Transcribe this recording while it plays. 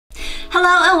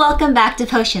Hello and welcome back to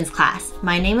Potions class.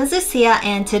 My name is Lucia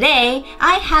and today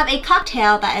I have a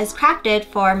cocktail that is crafted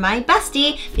for my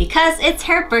bestie because it's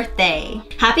her birthday.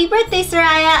 Happy birthday,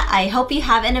 Soraya! I hope you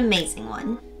have an amazing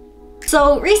one.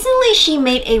 So recently she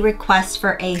made a request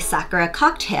for a Sakura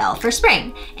cocktail for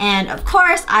spring, and of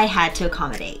course I had to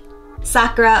accommodate.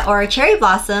 Sakura or cherry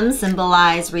blossoms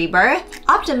symbolize rebirth,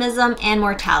 optimism, and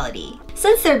mortality,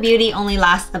 since their beauty only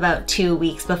lasts about 2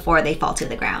 weeks before they fall to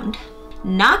the ground.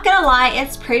 Not gonna lie,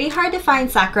 it's pretty hard to find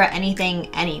Sakura anything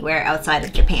anywhere outside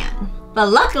of Japan.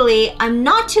 But luckily, I'm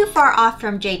not too far off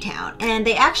from J-Town, and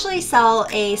they actually sell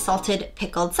a salted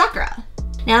pickled Sakura.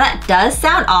 Now that does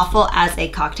sound awful as a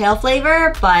cocktail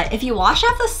flavor, but if you wash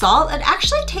off the salt, it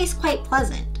actually tastes quite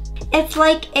pleasant. It's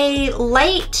like a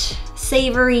light,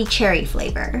 savory cherry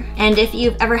flavor. And if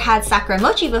you've ever had Sakura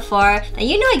mochi before, then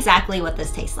you know exactly what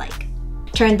this tastes like.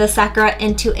 Turn the Sakura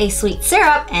into a sweet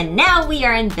syrup, and now we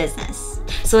are in business.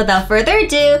 So without further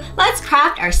ado, let's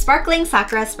craft our sparkling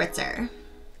Sakura Spritzer.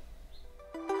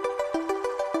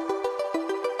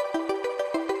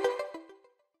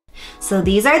 So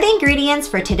these are the ingredients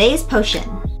for today's potion.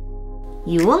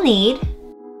 You will need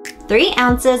 3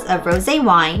 ounces of rosé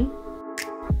wine,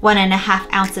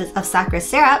 1.5 ounces of Sakura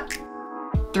syrup,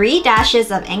 3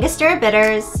 dashes of angostura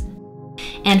bitters,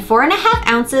 and 4.5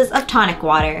 ounces of tonic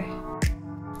water.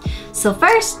 So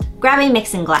first, grab a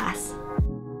mixing glass.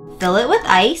 Fill it with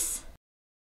ice,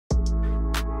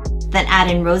 then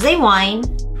add in rosé wine,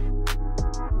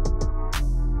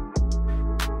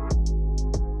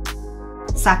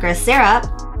 Sakura syrup,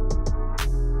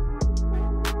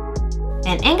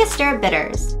 and angostura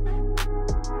bitters.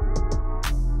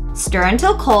 Stir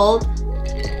until cold,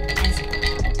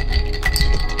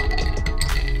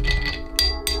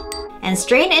 and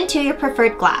strain into your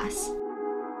preferred glass.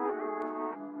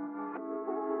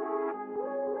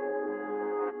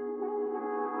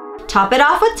 Top it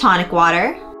off with tonic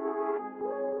water.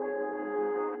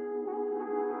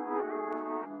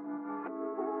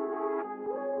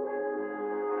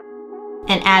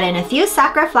 And add in a few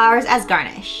Sakura flowers as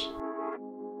garnish.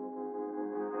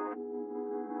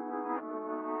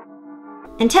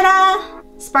 And ta-da!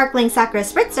 Sparkling Sakura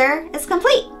Spritzer is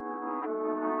complete!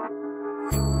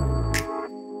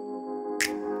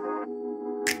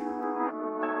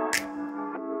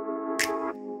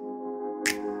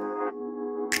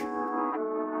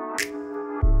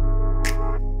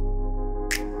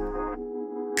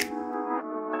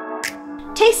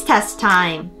 Taste test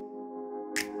time!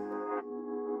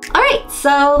 Alright,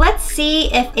 so let's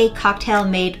see if a cocktail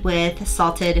made with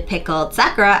salted pickled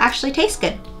Sakura actually tastes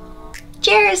good.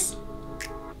 Cheers!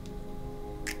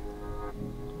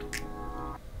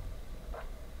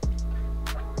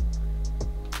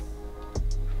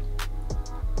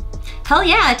 Hell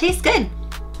yeah, it tastes good!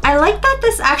 I like that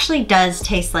this actually does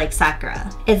taste like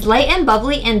Sakura. It's light and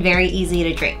bubbly and very easy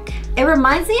to drink. It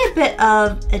reminds me a bit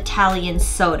of Italian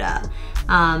soda.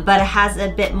 But it has a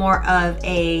bit more of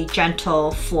a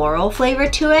gentle floral flavor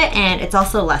to it, and it's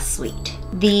also less sweet.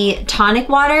 The tonic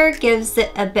water gives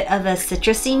it a bit of a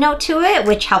citrusy note to it,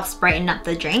 which helps brighten up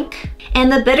the drink.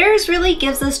 And the bitters really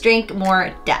gives this drink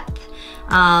more depth.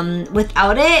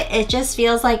 Without it, it just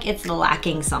feels like it's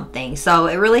lacking something, so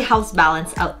it really helps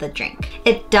balance out the drink.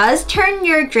 It does turn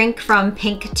your drink from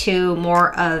pink to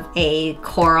more of a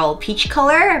coral peach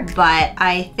color, but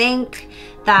I think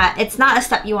that it's not a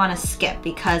step you want to skip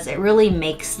because it really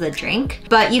makes the drink.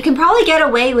 But you can probably get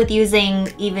away with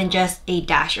using even just a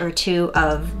dash or 2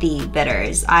 of the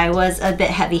bitters. I was a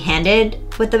bit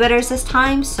heavy-handed with the bitters this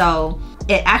time, so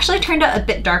it actually turned out a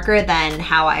bit darker than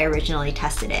how I originally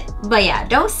tested it. But yeah,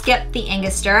 don't skip the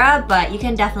angostura, but you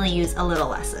can definitely use a little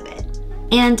less of it.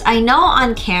 And I know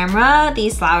on camera,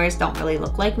 these flowers don't really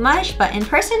look like much, but in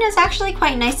person it's actually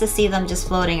quite nice to see them just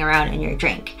floating around in your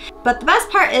drink. But the best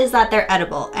part is that they're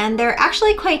edible, and they're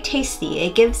actually quite tasty.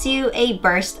 It gives you a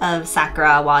burst of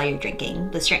Sakura while you're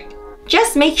drinking this drink.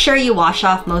 Just make sure you wash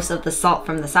off most of the salt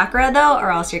from the Sakura though,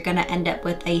 or else you're gonna end up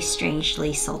with a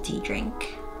strangely salty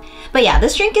drink. But yeah,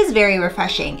 this drink is very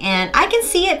refreshing, and I can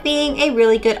see it being a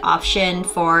really good option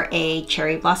for a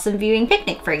cherry blossom viewing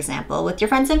picnic, for example, with your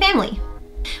friends and family.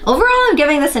 Overall, I'm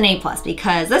giving this an A+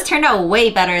 because this turned out way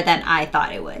better than I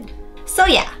thought it would. So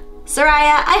yeah,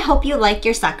 Soraya, I hope you like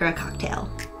your Sakura cocktail.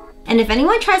 And if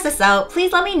anyone tries this out,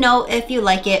 please let me know if you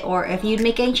like it or if you'd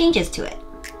make any changes to it.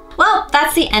 Well,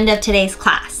 that's the end of today's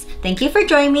class. Thank you for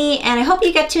joining me, and I hope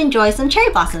you get to enjoy some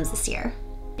cherry blossoms this year.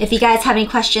 If you guys have any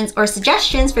questions or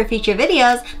suggestions for future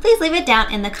videos, please leave it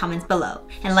down in the comments below.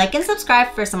 And like and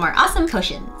subscribe for some more awesome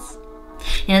potions.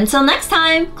 And until next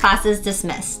time, class is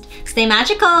dismissed. Stay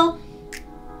magical!